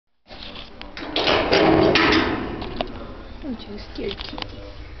you, scared kitty?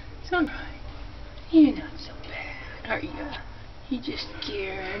 It's alright. You're not so bad, are you? You're just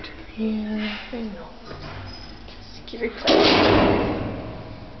scared. Yeah, I know. Scared Platte.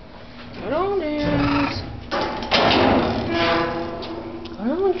 Good old Jazz. Good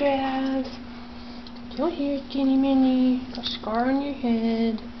old Jazz. Don't hear it, kitty Minnie. Got a scar on your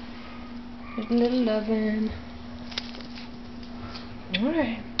head. There's a little lovin'.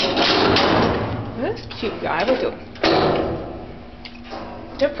 Alright. That's a cute guy with the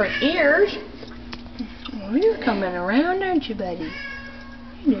different ears. Oh, you're coming around, aren't you, buddy?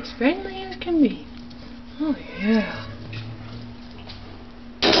 You're as friendly as can be. Oh, yeah.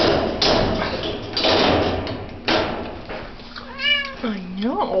 I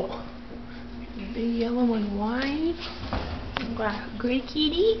know. Big yellow and white. Great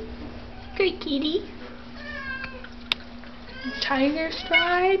kitty. Great kitty. Tiger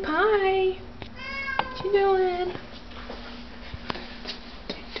stripe. Hi. What you doing?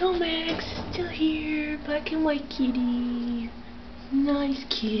 Tomax still here. Black and white kitty. Nice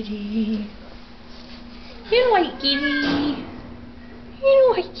kitty. You're white kitty. You're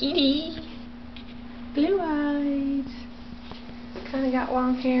white kitty. Blue eyes. Kind of got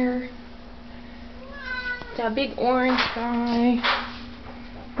long hair. Got a big orange guy.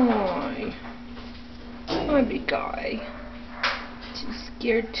 Hi. My big guy. She's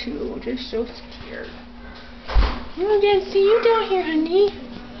scared too. Just so scared. Oh, I didn't see you down here, honey.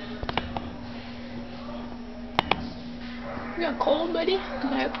 You got a cold, buddy? The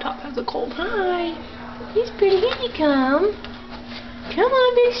guy up top has a cold. Hi. He's pretty. Here you come. Come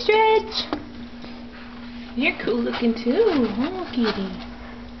on, big stretch. You're cool looking too. Oh, kitty.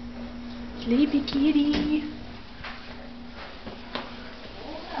 Sleepy kitty.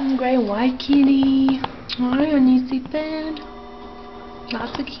 Gray and white kitty. Alright, on you sleeping.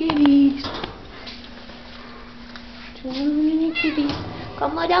 Lots of kitties. Two mini kitties.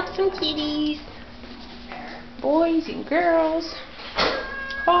 Come let up some kitties. Boys and girls.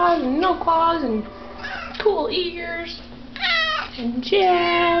 Claws and no claws and cool ears. And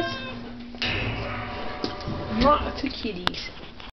Jazz. Lots of kitties.